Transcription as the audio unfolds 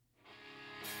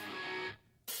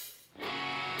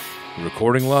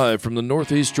Recording live from the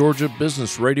Northeast Georgia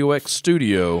Business RadioX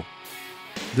studio,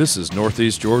 this is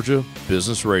Northeast Georgia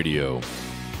Business Radio.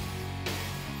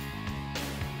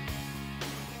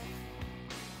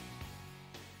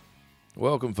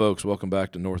 Welcome, folks. Welcome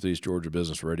back to Northeast Georgia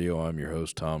Business Radio. I'm your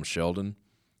host, Tom Sheldon.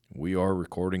 We are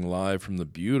recording live from the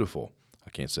beautiful, I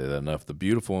can't say that enough, the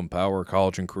beautiful Empower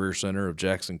College and Career Center of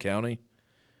Jackson County.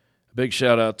 A big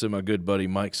shout out to my good buddy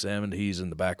Mike Salmon. He's in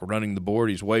the back running the board.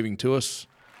 He's waving to us.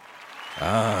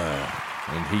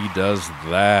 And he does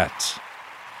that.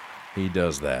 He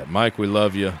does that. Mike, we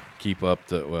love you. Keep up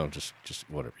the, well, just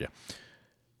whatever, yeah.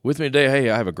 With me today, hey,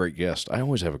 I have a great guest. I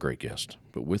always have a great guest.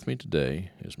 But with me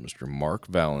today is Mr. Mark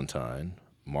Valentine,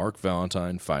 Mark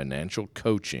Valentine Financial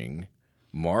Coaching.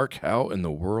 Mark, how in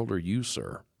the world are you,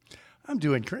 sir? I'm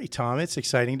doing great, Tom. It's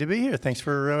exciting to be here. Thanks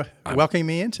for welcoming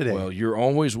me in today. Well, you're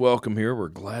always welcome here. We're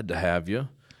glad to have you.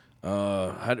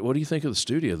 What do you think of the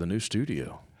studio, the new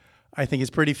studio? I think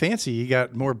it's pretty fancy. You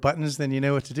got more buttons than you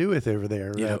know what to do with over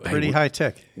there. Pretty high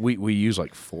tech. We use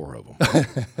like 4 of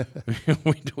them.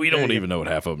 we don't even know what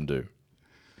half of them do.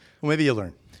 Well, maybe you'll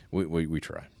learn. We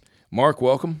try. Mark,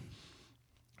 welcome.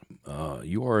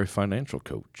 You are a financial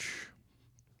coach.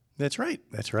 That's right.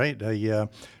 I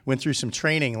went through some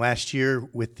training last year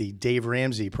with the Dave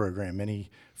Ramsey program.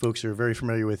 Many folks are very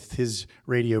familiar with his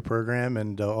radio program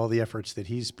and all the efforts that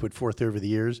he's put forth over the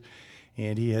years.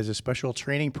 And he has a special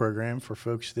training program for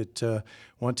folks that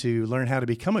want to learn how to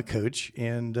become a coach.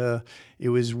 And it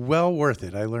was well worth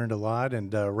it. I learned a lot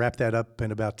and wrapped that up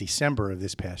in about December of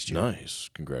this past year. Nice.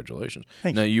 Congratulations.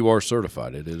 Thank now, you. You are a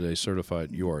certified coach.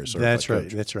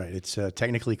 That's right. It's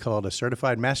technically called a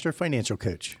Certified Master Financial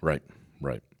Coach. Right.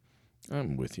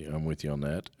 I'm with you on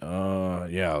that.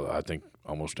 I think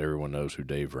almost everyone knows who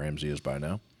Dave Ramsey is by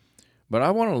now. But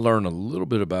I want to learn a little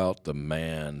bit about the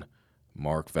man,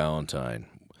 Mark Valentine.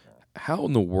 How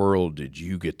in the world did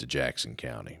you get to Jackson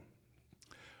County?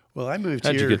 Well, I moved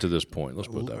here. How'd you get to this point? Let's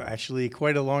put that way. Actually,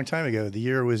 quite a long time ago. The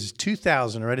year was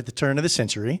 2000, right at the turn of the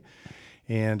century.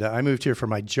 And I moved here for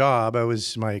my job.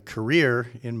 My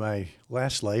career in my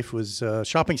last life was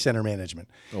shopping center management.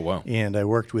 Oh, wow. And I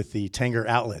worked with the Tanger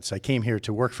outlets. I came here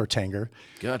to work for Tanger.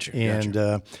 Gotcha.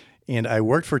 And I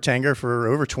worked for Tanger for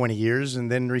over 20 years and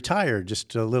then retired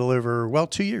just a little over,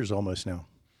 2 years almost now.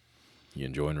 You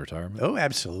enjoying retirement? Oh,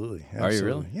 absolutely. Are you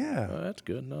really? Yeah. Oh, that's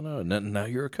good. No. Now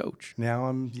you're a coach. Now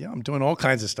I'm doing all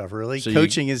kinds of stuff, really. So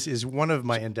coaching is one of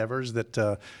my endeavors that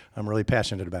I'm really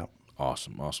passionate about.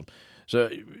 Awesome. So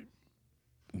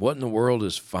what in the world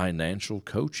is financial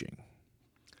coaching?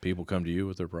 People come to you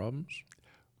with their problems?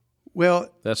 Well,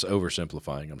 that's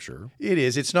oversimplifying, I'm sure. It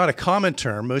is. It's not a common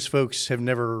term. Most folks have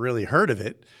never really heard of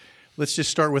it. Let's just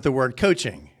start with the word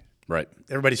coaching. Right.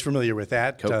 Everybody's familiar with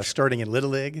that, starting in Little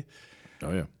League.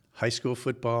 Oh, yeah. High school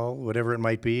football, whatever it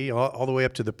might be, all the way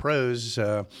up to the pros.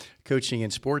 Coaching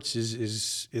in sports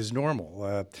is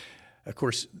normal. Of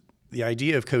course, the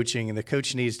idea of coaching, and the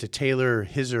coach needs to tailor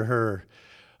his or her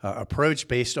approach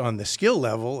based on the skill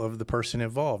level of the person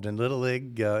involved. In Little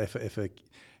League, if a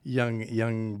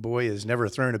young boy has never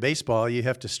thrown a baseball, you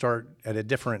have to start at a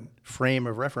different frame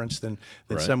of reference than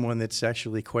right. Someone that's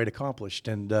actually quite accomplished.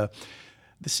 And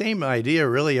the same idea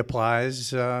really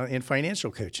applies in financial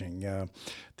coaching.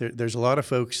 There's a lot of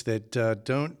folks that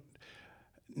don't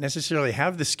necessarily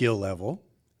have the skill level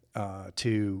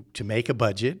to make a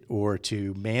budget or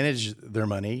to manage their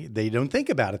money. They don't think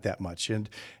about it that much. And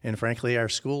frankly, our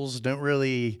schools don't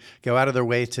really go out of their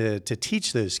way to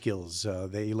teach those skills.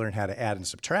 They learn how to add and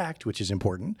subtract, which is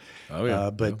important. Oh, yeah.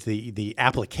 But the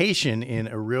application in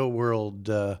a real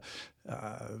world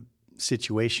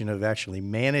situation of actually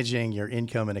managing your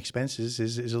income and expenses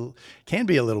can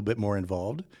be a little bit more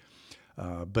involved.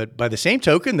 But by the same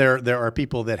token, there are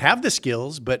people that have the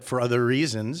skills, but for other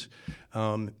reasons,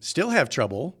 still have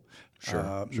trouble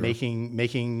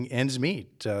making ends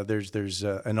meet. There's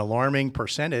an alarming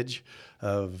percentage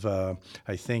of,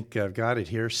 I think I've got it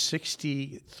here,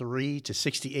 63 to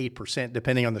 68%,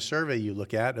 depending on the survey you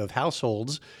look at, of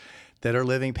households that are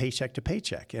living paycheck to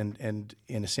paycheck and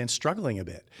in a sense, struggling a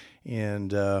bit.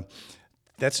 And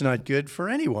that's not good for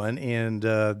anyone. And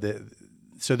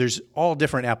so there's all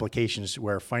different applications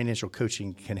where financial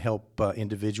coaching can help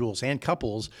individuals and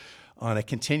couples on a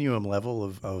continuum level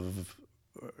of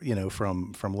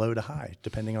from low to high,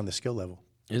 depending on the skill level.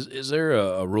 Is there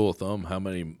a rule of thumb how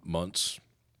many months,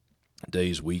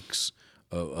 days, weeks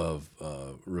of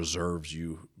reserves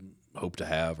you hope to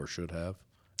have or should have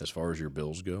as far as your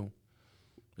bills go?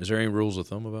 Is there any rules of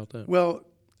thumb about that? Well,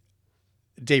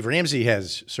 Dave Ramsey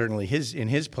has certainly in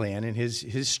his plan and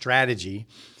his strategy.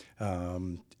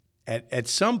 At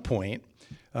some point,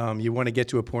 You want to get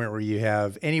to a point where you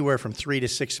have anywhere from 3 to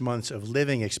 6 months of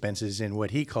living expenses in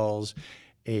what he calls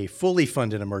a fully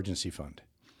funded emergency fund.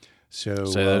 So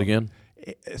Say that again.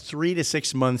 3 to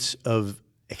 6 months of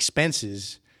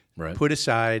expenses put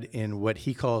aside in what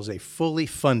he calls a fully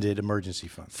funded emergency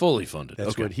fund. Fully funded.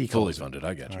 That's what he calls fully funded.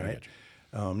 I got you. All I right.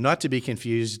 got you. Not to be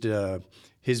confused,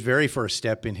 his very first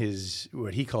step in his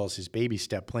what he calls his baby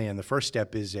step plan. The first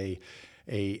step is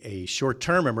a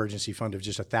short-term emergency fund of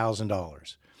just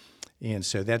 $1,000, and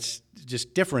so that's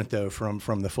just different though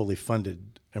from the fully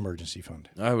funded emergency fund.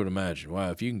 I would imagine.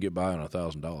 Wow, if you can get by on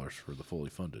 $1,000 for the fully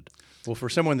funded. Well, for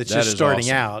someone that's That just is starting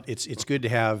awesome. out, it's good to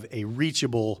have a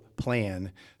reachable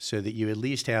plan so that you at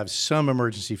least have some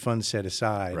emergency funds set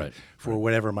aside for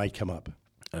whatever might come up.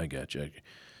 I got you.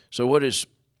 So what is?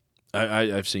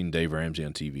 I've seen Dave Ramsey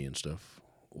on TV and stuff.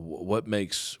 What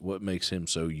makes him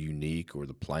so unique, or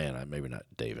the plan? Maybe not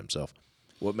Dave himself.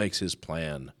 What makes his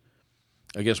plan?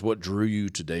 I guess what drew you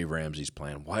to Dave Ramsey's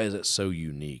plan? Why is it so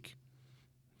unique?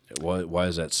 Why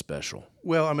is that special?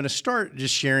 Well, I'm going to start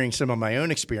just sharing some of my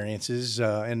own experiences,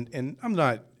 and I'm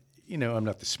not, I'm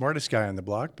not the smartest guy on the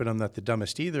block, but I'm not the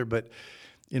dumbest either. But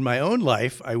in my own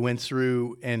life, I went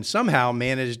through and somehow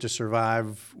managed to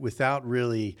survive without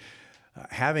really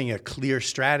having a clear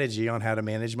strategy on how to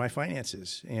manage my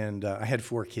finances. And I had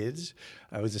 4 kids.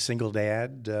 I was a single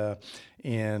dad,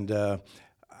 and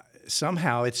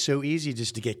somehow it's so easy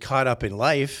just to get caught up in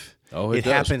life. Oh, it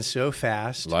does. happens so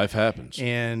fast. Life happens.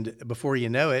 And before you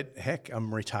know it, heck,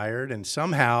 I'm retired, and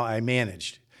somehow I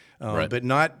managed. But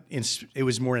not. It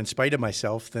was more in spite of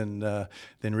myself than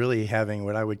really having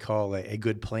what I would call a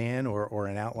good plan or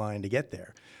an outline to get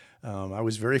there. I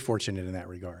was very fortunate in that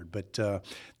regard. But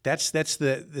that's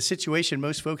the situation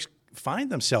most folks find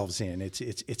themselves in.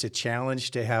 It's a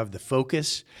challenge to have the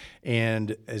focus,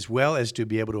 and as well as to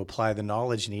be able to apply the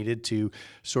knowledge needed to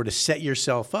sort of set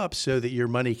yourself up so that your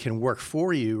money can work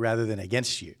for you rather than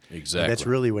against you. Exactly. And that's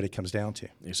really what it comes down to.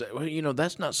 Exactly. Well,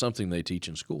 that's not something they teach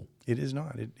in school. It is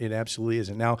not. It absolutely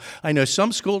isn't. Now, I know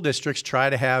some school districts try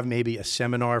to have maybe a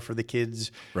seminar for the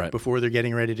kids before they're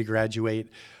getting ready to graduate.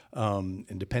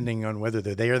 And depending on whether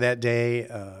they're there that day,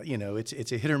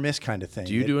 it's a hit or miss kind of thing.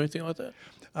 Do you do anything like that?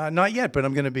 Not yet, but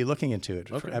I'm going to be looking into it.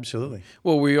 Okay. Absolutely.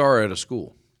 Well, we are at a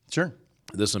school. Sure.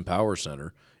 This Empower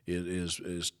Center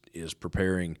is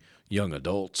preparing young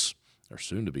adults, or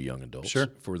soon to be young adults,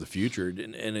 for the future,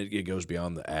 and it goes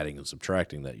beyond the adding and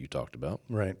subtracting that you talked about.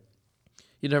 Right.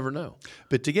 You never know.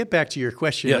 But to get back to your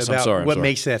question about what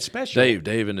makes that special,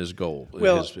 Dave and his goal,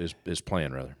 his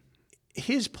plan rather.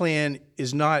 His plan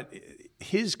is not.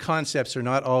 His concepts are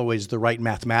not always the right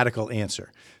mathematical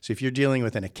answer. So if you're dealing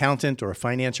with an accountant or a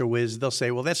financial whiz, they'll say,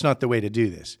 well, that's not the way to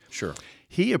do this. Sure.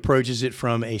 He approaches it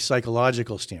from a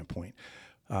psychological standpoint.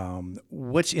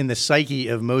 What's in the psyche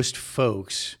of most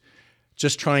folks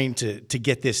just trying to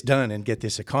get this done and get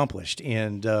this accomplished?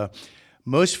 And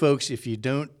most folks, if you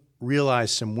don't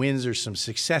realize some wins or some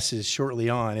successes shortly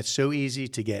on, it's so easy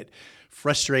to get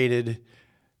frustrated,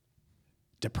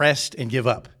 depressed, and give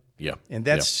up. Yeah. And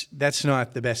that's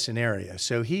not the best scenario.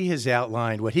 So he has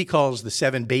outlined what he calls the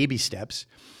 7 baby steps,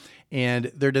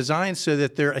 and they're designed so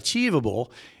that they're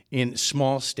achievable in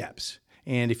small steps.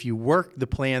 And if you work the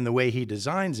plan the way he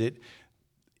designs it,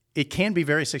 it can be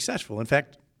very successful. In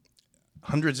fact,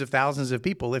 hundreds of thousands of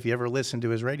people, if you ever listen to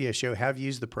his radio show, have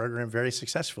used the program very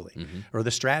successfully, or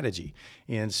the strategy.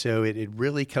 And so it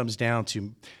really comes down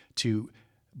to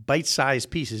bite-sized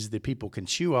pieces that people can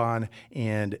chew on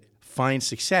and find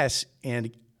success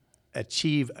and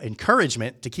achieve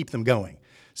encouragement to keep them going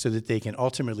so that they can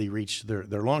ultimately reach their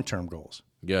long-term goals.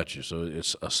 Gotcha. So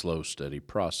it's a slow, steady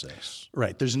process.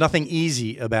 Right. There's nothing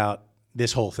easy about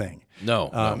this whole thing. No.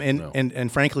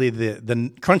 And frankly,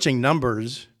 the crunching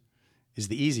numbers is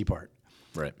the easy part.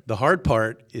 Right. The hard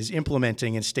part is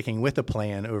implementing and sticking with a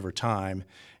plan over time,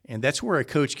 and that's where a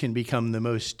coach can become the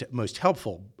most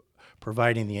helpful,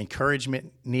 providing the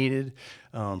encouragement needed,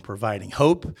 providing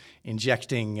hope,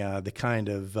 injecting the kind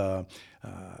of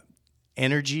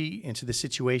energy into the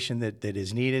situation that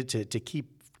is needed to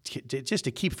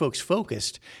keep folks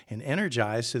focused and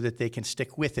energized so that they can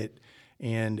stick with it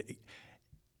and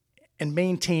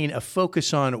maintain a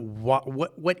focus on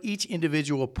what each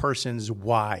individual person's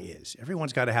why is.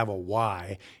 Everyone's got to have a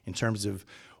why in terms of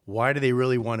why do they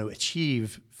really want to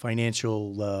achieve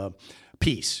financial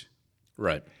peace.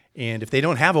 Right. And if they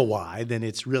don't have a why, then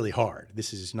it's really hard.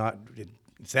 It's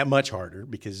that much harder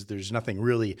because there's nothing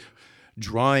really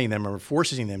drawing them or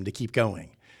forcing them to keep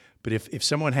going. But if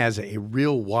someone has a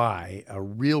real why, a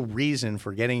real reason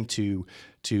for getting to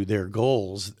their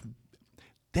goals,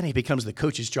 then it becomes the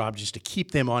coach's job just to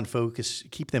keep them on focus,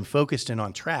 keep them focused and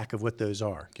on track of what those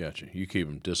are. Gotcha. You keep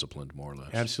them disciplined more or less.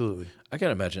 Absolutely. I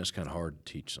can imagine it's kind of hard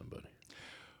to teach somebody.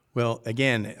 Well,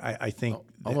 again, I think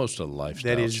almost a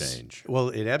lifestyle change. Well,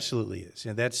 it absolutely is.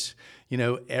 And that's,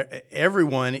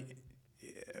 everyone,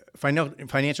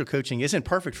 financial coaching isn't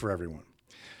perfect for everyone.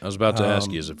 I was about to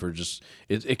ask you, is it for just,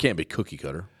 it can't be cookie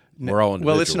cutter. We're all individuals.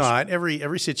 Well, it's not.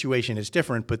 Every situation is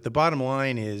different, but the bottom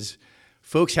line is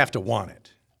folks have to want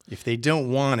it. If they don't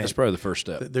want it, that's probably the first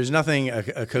step. There's nothing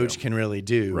a coach can really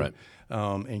do. Right.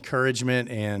 Encouragement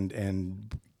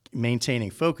and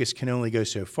maintaining focus can only go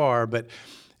so far. But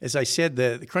as I said,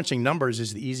 the crunching numbers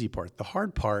is the easy part. The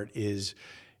hard part is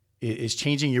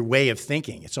changing your way of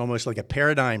thinking. It's almost like a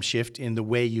paradigm shift in the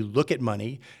way you look at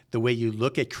money, the way you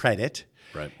look at credit.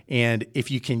 Right. And if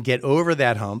you can get over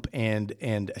that hump and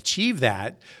achieve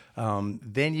that,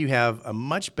 then you have a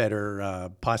much better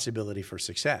possibility for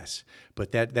success.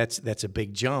 But that's a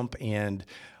big jump, and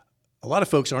a lot of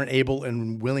folks aren't able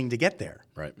and willing to get there.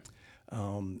 Right.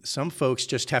 Some folks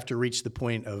just have to reach the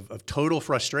point of total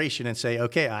frustration and say,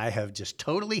 "Okay, I have just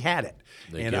totally had it,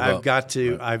 and I've got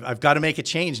to make a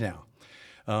change now."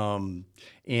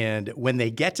 And when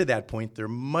they get to that point, they're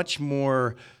much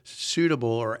more suitable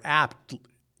or apt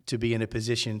to be in a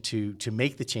position to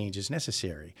make the changes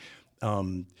necessary.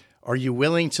 Are you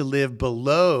willing to live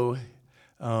below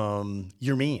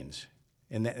your means?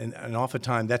 And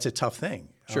oftentimes that's a tough thing.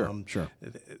 Sure.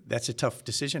 That's a tough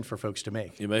decision for folks to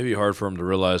make. It may be hard for them to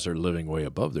realize they're living way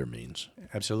above their means.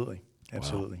 Absolutely.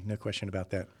 Wow. No question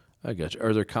about that. I got you.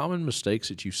 Are there common mistakes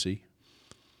that you see?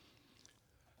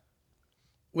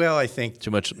 Well, I think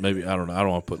too much. Maybe I don't know. I don't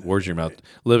want to put words in your mouth.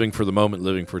 Living for the moment,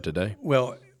 living for today.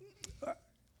 Well,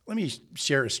 let me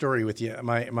share a story with you.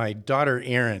 My daughter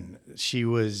Erin, she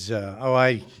was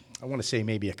I want to say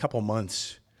maybe a couple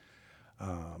months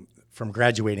from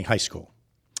graduating high school,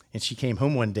 and she came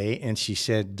home one day and she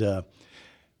said,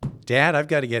 "Dad, I've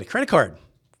got to get a credit card.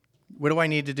 What do I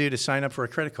need to do to sign up for a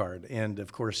credit card?" And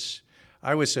of course,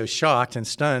 I was so shocked and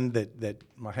stunned that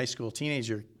my high school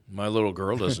teenager. My little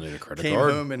girl doesn't need a credit came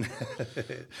card. Home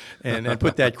and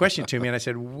put that question to me, and I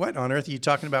said, "What on earth are you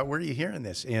talking about? Where are you hearing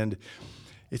this?" And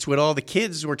it's what all the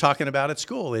kids were talking about at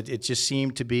school. It just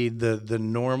seemed to be the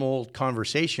normal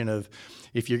conversation of,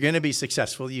 if you're going to be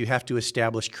successful, you have to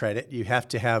establish credit. You have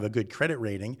to have a good credit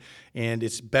rating, and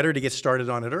it's better to get started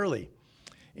on it early.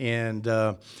 And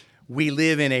we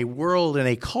live in a world and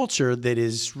a culture that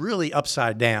is really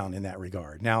upside down in that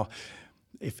regard. Now,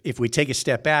 if we take a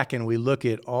step back and we look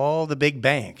at all the big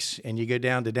banks, and you go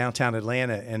down to downtown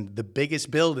Atlanta, and the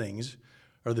biggest buildings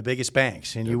are the biggest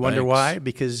banks, and you wonder why?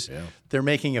 Because they're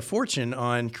making a fortune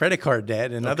on credit card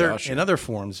debt and other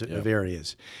forms of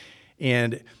areas,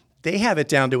 and they have it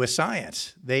down to a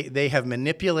science. They have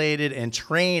manipulated and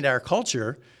trained our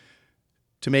culture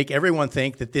to make everyone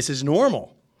think that this is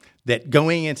normal, that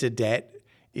going into debt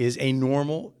is a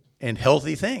normal and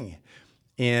healthy thing,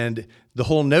 and the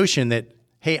whole notion that,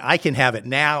 hey, I can have it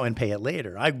now and pay it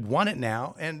later. I want it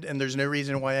now, and there's no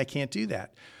reason why I can't do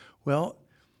that. Well,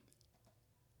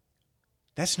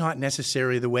 that's not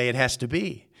necessarily the way it has to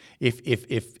be.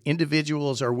 If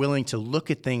individuals are willing to look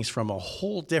at things from a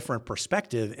whole different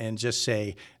perspective and just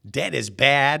say debt is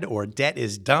bad or debt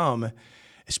is dumb,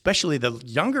 especially the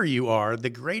younger you are, the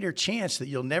greater chance that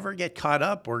you'll never get caught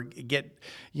up or get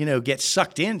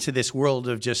sucked into this world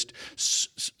of just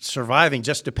surviving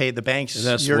just to pay the banks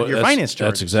your finance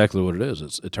charges. That's exactly what it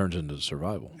is. It turns into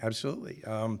survival. Absolutely.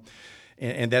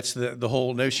 And that's the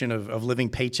whole notion of living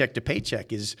paycheck to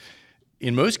paycheck is,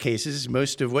 in most cases,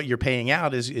 most of what you're paying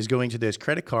out is going to those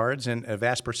credit cards, and a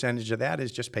vast percentage of that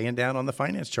is just paying down on the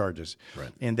finance charges.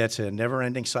 Right. And that's a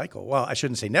never-ending cycle. Well, I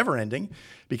shouldn't say never-ending,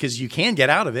 because you can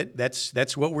get out of it.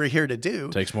 That's what we're here to do.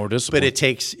 It takes more discipline. But it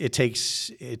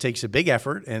takes a big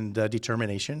effort and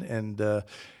determination and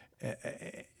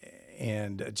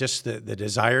just the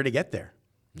desire to get there.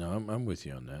 No, I'm with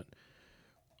you on that.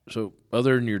 So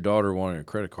other than your daughter wanting a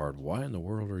credit card, why in the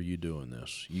world are you doing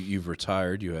this? You've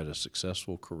retired. You had a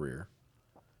successful career.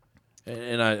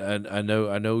 And I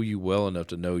know you well enough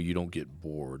to know you don't get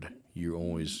bored. You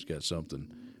always got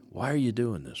something. Why are you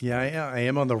doing this? Yeah, I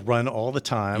am on the run all the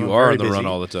time. You are on the run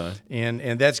all the time.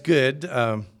 And that's good.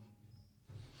 I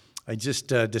just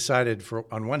decided,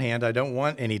 on one hand, I don't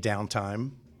want any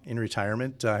downtime in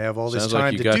retirement. I have all this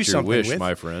time to do something with. Sounds like you got your wish,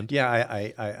 my friend.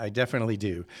 Yeah, I definitely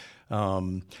do.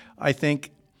 I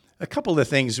think a couple of the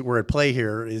things were at play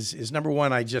here is number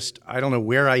one, I don't know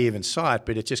where I even saw it,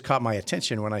 but it just caught my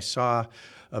attention when I saw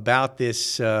about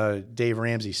this Dave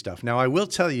Ramsey stuff. Now, I will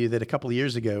tell you that a couple of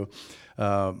years ago,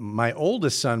 my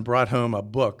oldest son brought home a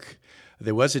book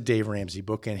there was a Dave Ramsey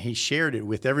book, and he shared it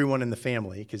with everyone in the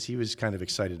family because he was kind of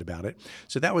excited about it.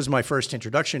 So that was my first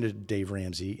introduction to Dave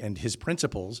Ramsey and his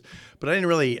principles. But I didn't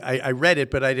really, I read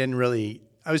it, but I didn't really,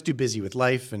 I was too busy with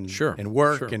life and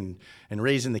work and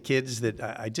raising the kids that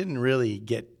I didn't really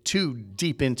get too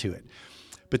deep into it.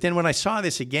 But then when I saw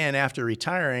this again after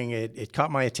retiring, it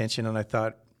caught my attention, and I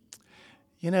thought,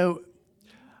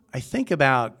 I think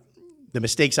about the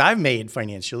mistakes I've made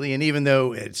financially, and even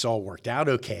though it's all worked out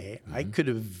okay, I could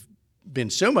have been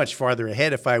so much farther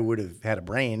ahead if I would have had a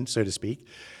brain, so to speak,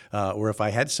 or if I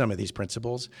had some of these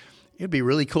principles. It'd be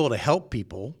really cool to help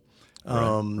people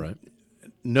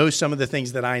know some of the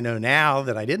things that I know now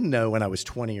that I didn't know when I was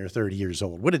 20 or 30 years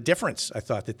old. What a difference I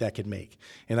thought that could make.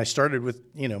 And I started with,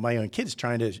 my own kids,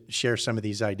 trying to share some of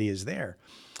these ideas there.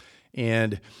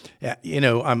 And,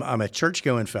 I'm a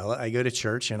church-going fella. I go to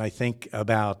church, and I think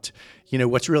about,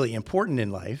 what's really important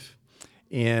in life.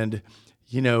 And,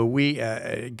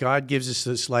 God gives us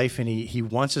this life, and He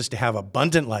wants us to have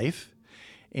abundant life.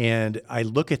 And I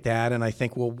look at that, and I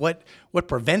think, well, what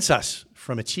prevents us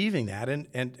from achieving that?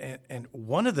 And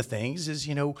one of the things is,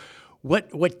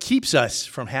 what keeps us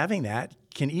from having that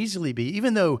can easily be,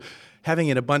 even though having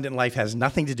an abundant life has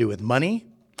nothing to do with money,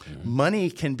 money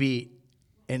can be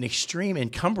an extreme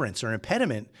encumbrance or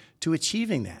impediment to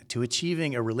achieving that, to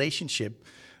achieving a relationship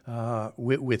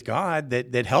with God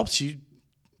that helps you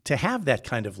to have that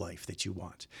kind of life that you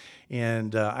want.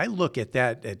 And I look at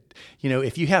that,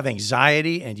 if you have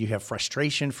anxiety and you have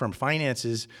frustration from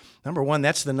finances, number one,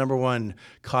 that's the number one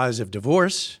cause of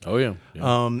divorce. Oh, yeah.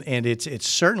 And it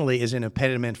certainly is an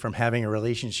impediment from having a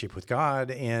relationship with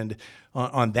God. And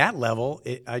on that level,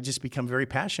 I just become very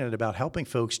passionate about helping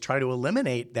folks try to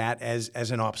eliminate that as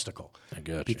an obstacle. I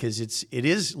got you. Because it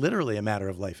is literally a matter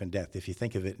of life and death if you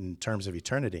think of it in terms of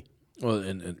eternity. Well,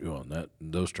 in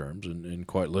those terms, and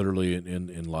quite literally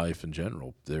in life in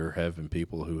general, there have been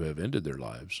people who have ended their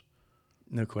lives.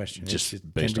 No question.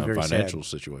 Just based on financial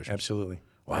situations. Absolutely.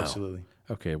 Wow. Absolutely.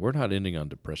 Okay, we're not ending on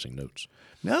depressing notes.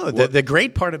 No, the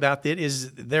great part about it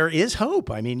is there is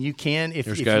hope. I mean, you can, if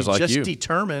you just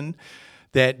determine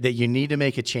that you need to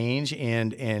make a change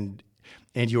and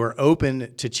you are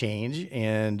open to change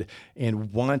and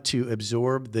want to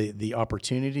absorb the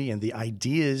opportunity and the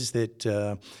ideas that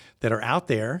are out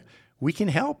there, we can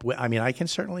help. I mean, I can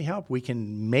certainly help. We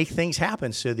can make things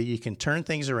happen so that you can turn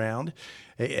things around.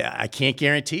 I can't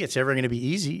guarantee it's ever going to be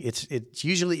easy. It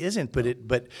usually isn't,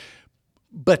 but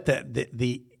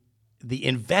the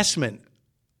investment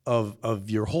of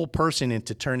your whole person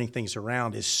into turning things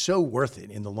around is so worth it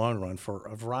in the long run for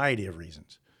a variety of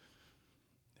reasons.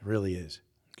 It really is.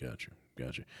 Gotcha.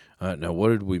 All right, now what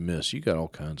did we miss? You got all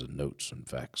kinds of notes and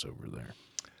facts over there.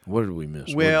 What did we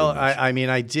miss? Well, I mean,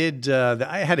 I did.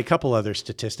 I had a couple other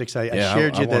statistics. I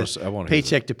shared you the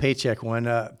paycheck to paycheck one.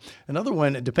 Another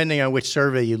one, depending on which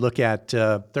survey you look at,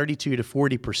 32 to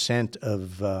 40%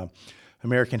 of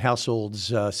American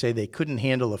households say they couldn't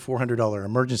handle a $400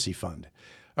 emergency fund,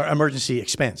 or emergency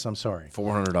expense. I'm sorry,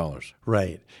 $400.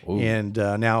 Right. Ooh. And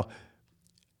now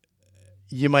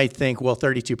you might think, well,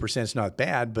 32% is not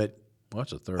bad, but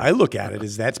that's a third. I look at it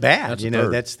as that's bad.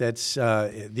 That's that's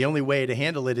the only way to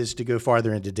handle it is to go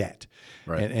farther into debt,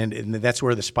 right? And that's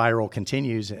where the spiral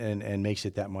continues and makes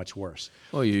it that much worse.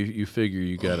 Well, you figure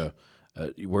you got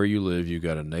where you live, you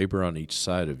got a neighbor on each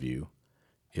side of you.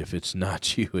 If it's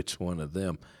not you, it's one of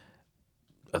them.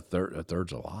 A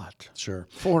third's a lot. Sure.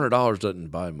 $400 doesn't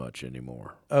buy much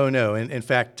anymore. Oh, no. And in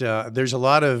fact, there's a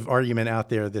lot of argument out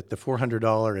there that the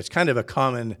 $400, it's kind of a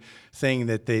common thing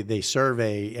that they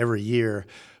survey every year,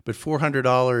 but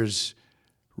 $400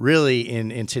 really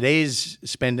in today's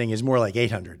spending is more like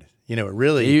 $800.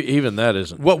 Really. Even that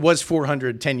isn't. What was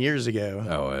 $400 10 years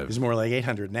ago is more like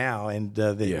 $800 now. And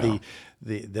that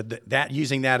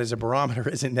using that as a barometer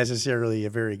isn't necessarily a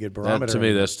very good barometer. To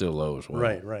me, that's still low as well.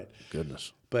 Right.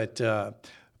 Goodness. But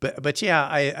yeah,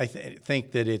 I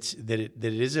think that it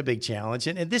is a big challenge,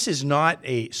 and this is not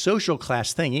a social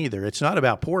class thing either. It's not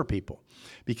about poor people,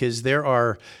 because there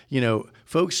are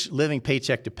folks living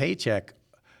paycheck to paycheck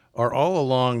are all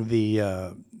along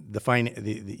the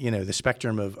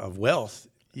spectrum of wealth.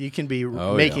 You can be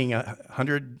making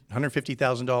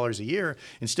 $150,000 a year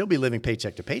and still be living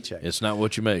paycheck to paycheck. It's not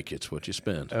what you make; it's what you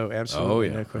spend. Oh,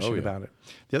 absolutely, no question about it.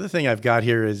 The other thing I've got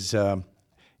here is.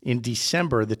 In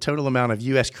December, the total amount of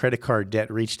U.S. credit card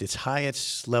debt reached its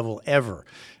highest level ever.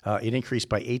 It increased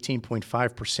by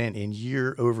 18.5% in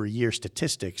year-over-year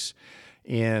statistics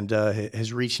and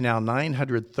has reached now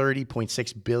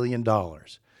 $930.6 billion.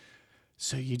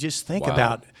 So you just think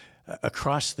about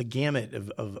across the gamut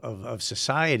of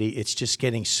society, it's just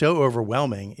getting so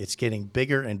overwhelming. It's getting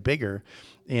bigger and bigger.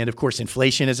 And of course,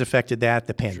 inflation has affected that.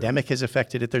 The pandemic has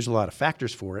affected it. There's a lot of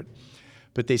factors for it.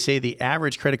 But they say the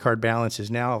average credit card balance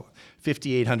is now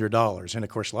 $5,800. And of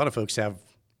course, a lot of folks have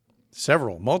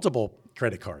multiple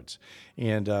credit cards.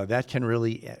 And that can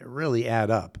really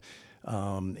add up.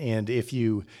 And if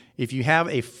you have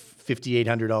a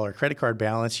 $5,800 credit card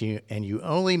balance and you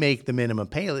only make the minimum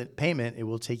payment, it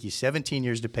will take you 17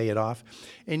 years to pay it off,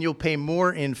 and you'll pay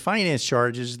more in finance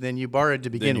charges than you borrowed to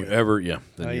begin with. You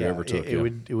ever took.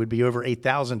 It would be over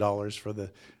 $8,000 for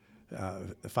the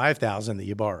 $5,000 that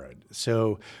you borrowed.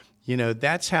 So,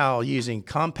 that's how using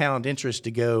compound interest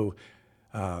to go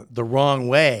the wrong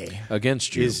way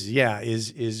against you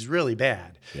is really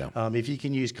bad. Yeah. If you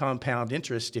can use compound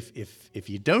interest, if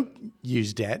you don't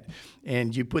use debt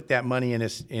and you put that money in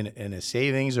a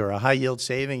savings or a high yield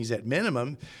savings at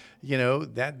minimum,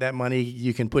 that money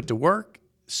you can put to work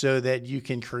so that you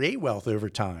can create wealth over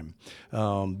time,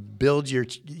 build your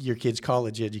kid's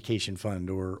college education fund,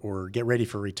 or get ready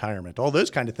for retirement. All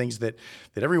those kind of things that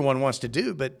everyone wants to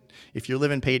do, but if you're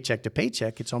living paycheck to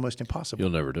paycheck, it's almost impossible.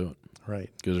 You'll never do it.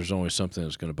 Right. Because there's always something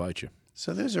that's going to bite you.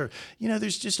 So those are,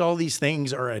 there's just all these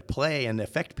things are at play and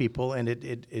affect people, and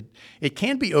it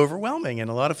can be overwhelming. And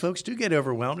a lot of folks do get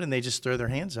overwhelmed, and they just throw their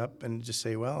hands up and just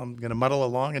say, well, I'm going to muddle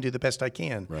along and do the best I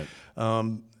can. Right.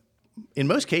 In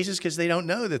most cases, because they don't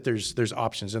know that there's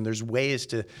options and there's ways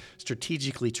to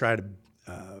strategically try to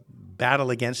battle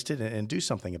against it and do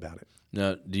something about it.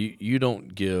 Now, you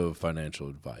don't give financial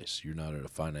advice. You're not a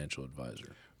financial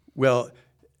advisor. Well,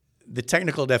 the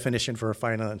technical definition for a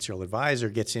financial advisor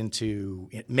gets into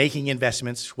making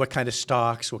investments, what kind of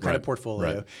stocks, what kind of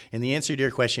portfolio. Right. And the answer to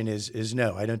your question is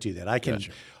no, I don't do that. I can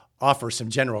offer some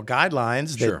general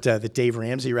guidelines that Dave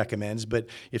Ramsey recommends. But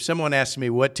if someone asks me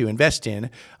what to invest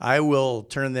in, I will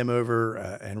turn them over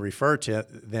and refer to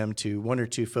them to one or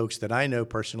two folks that I know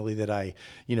personally that I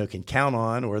can count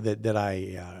on, or that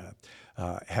I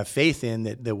have faith in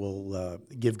that will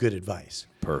give good advice.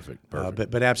 Perfect.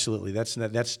 But absolutely,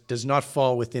 that does not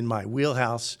fall within my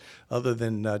wheelhouse, other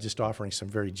than just offering some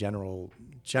very general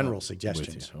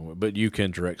suggestions. But you can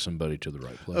direct somebody to the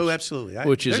right place. Oh, absolutely.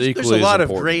 There's a lot of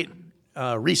great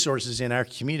resources in our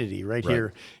community right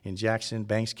here in Jackson,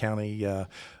 Banks County. There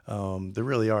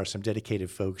really are some dedicated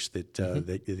folks that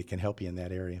can help you in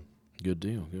that area. Good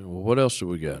deal. Good. Well, what else do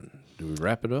we got? Do we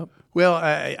wrap it up? Well,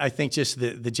 I think just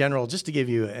the general, just to give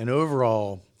you an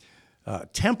overall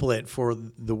template for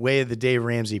the way the Dave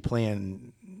Ramsey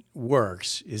plan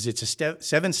works, is it's a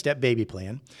 7-step baby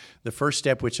plan. The first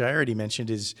step, which I already mentioned,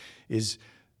 is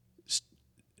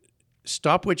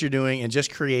stop what you're doing and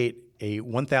just create a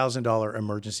 $1,000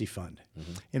 emergency fund.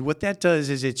 Mm-hmm. And what that does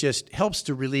is it just helps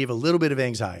to relieve a little bit of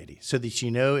anxiety, so that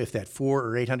if that $400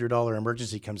 or $800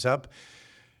 emergency comes up,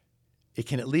 it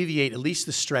can alleviate at least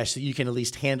the stress, that you can at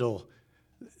least handle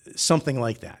something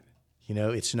like that.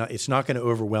 It's not going to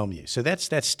overwhelm you. So that's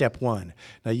step one.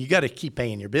 Now you got to keep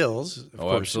paying your bills, of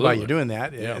course, absolutely. while you're doing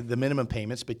that, the minimum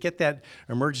payments, but get that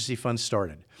emergency fund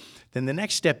started. Then the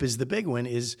next step is the big one,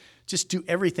 is just do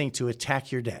everything to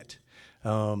attack your debt.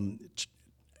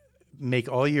 Make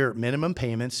all your minimum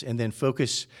payments, and then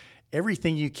focus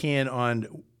everything you can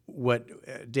on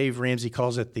what Dave Ramsey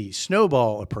calls it the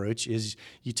snowball approach. Is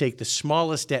you take the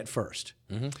smallest debt first,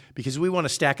 because we want to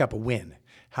stack up a win.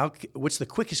 What's the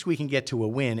quickest we can get to a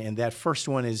win? And that first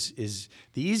one is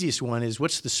the easiest one. Is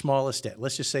what's the smallest debt?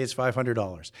 Let's just say it's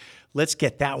 $500. Let's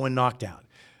get that one knocked out.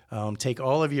 Take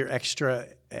all of your extra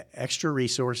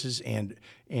resources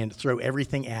and throw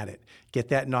everything at it. Get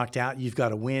that knocked out. You've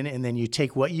got a win. And then you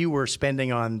take what you were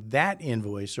spending on that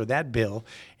invoice or that bill,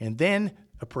 and then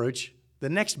approach the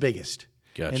next biggest.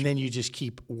 Gotcha. And then you just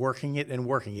keep working it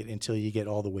until you get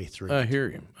all the way through. I hear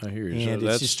you. And so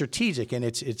it's just strategic, and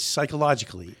it's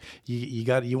psychologically.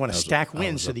 You want to stack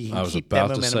wins so that you can keep that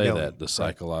momentum going. I was about to say that, the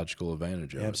psychological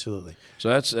advantage of it. Absolutely. So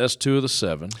that's 2 of the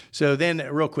 7. So then,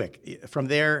 real quick, from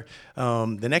there,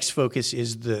 the next focus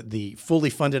is the fully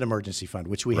funded emergency fund,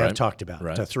 which we have talked about.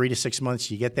 Right. 3 to 6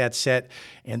 months, you get that set,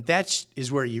 and that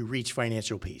is where you reach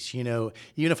financial peace. Even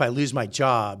if I lose my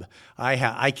job,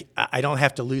 I don't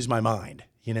have to lose my mind.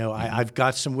 I've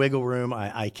got some wiggle room.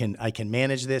 I can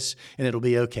manage this, and it'll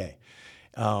be okay.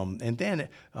 And then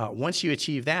once you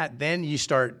achieve that, then you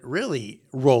start really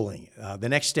rolling. The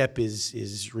next step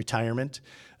is retirement.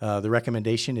 The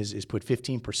recommendation is put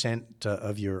 15%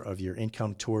 of your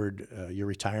income toward your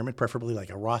retirement, preferably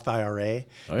like a Roth IRA.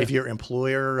 Oh, yeah. If your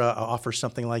employer offers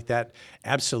something like that,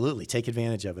 absolutely take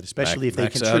advantage of it, especially if they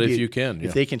contribute. If you can,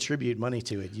 if they contribute money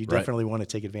to it, you definitely want to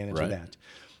take advantage of that.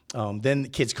 Then the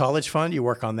kids' college fund, you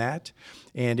work on that.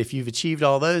 And if you've achieved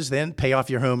all those, then pay off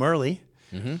your home early.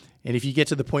 Mm-hmm. And if you get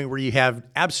to the point where you have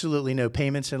absolutely no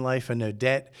payments in life and no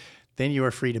debt, then you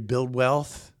are free to build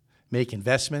wealth, make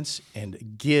investments,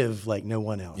 and give like no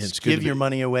one else. Give your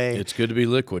money away. It's good to be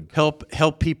liquid.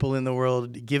 Help people in the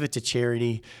world. Give it to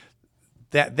charity.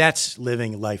 That's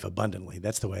living life abundantly.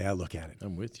 That's the way I look at it.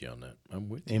 I'm with you on that. I'm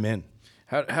with you. Amen.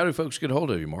 How do folks get a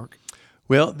hold of you, Mark?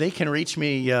 Well, they can reach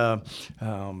me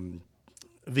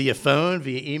via phone,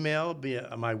 via email,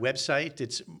 via my website.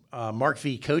 It's Mark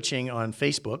V Coaching on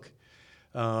Facebook.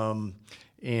 I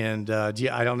don't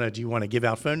know. Do you want to give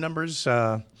out phone numbers?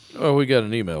 Oh, we got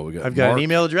an email. I've got an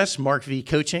email address,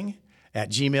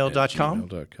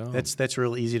 markvcoaching@gmail.com. That's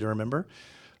real easy to remember.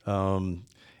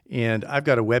 And I've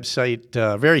got a website,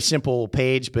 very simple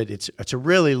page, but it's a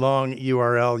really long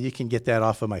URL. You can get that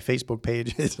off of my Facebook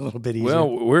page. It's a little bit easier.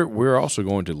 Well, we're also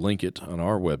going to link it on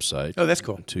our website. Oh, that's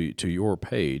cool. To your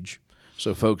page,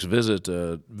 so folks visit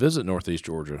Northeast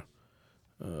Georgia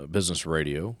Business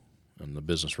Radio and the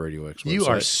Business RadioX website. You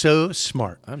are so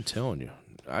smart. I'm telling you.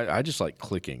 I just like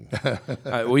clicking.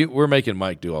 We're making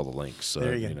Mike do all the links. So,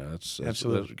 there you go.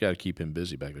 Absolutely. We've got to keep him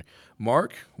busy back there.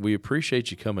 Mark, we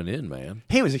appreciate you coming in, man.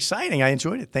 Hey, it was exciting. I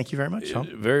enjoyed it. Thank you very much, Tom.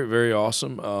 Very, very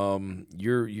awesome.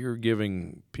 You're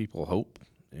giving people hope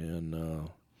and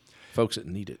folks that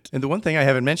need it. And the one thing I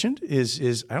haven't mentioned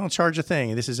is I don't charge a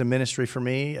thing. This is a ministry for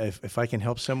me. If I can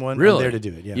help someone, really? I'm there to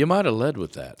do it. Yeah. You might have led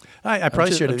with that. I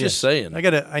probably should have. I'm just saying.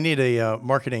 I need a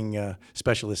marketing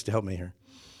specialist to help me here.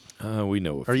 We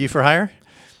know. Are you for hire?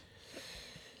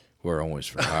 We're always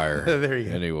for hire. There you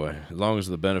go. Anyway, as long as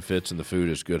the benefits and the food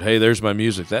is good. Hey, there's my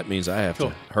music. That means I have to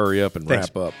hurry up and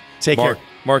wrap up. Take care.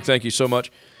 Mark, thank you so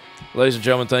much. Ladies and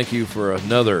gentlemen, thank you for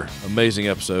another amazing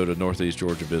episode of Northeast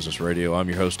Georgia Business Radio. I'm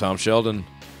your host, Tom Sheldon.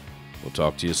 We'll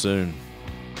talk to you soon.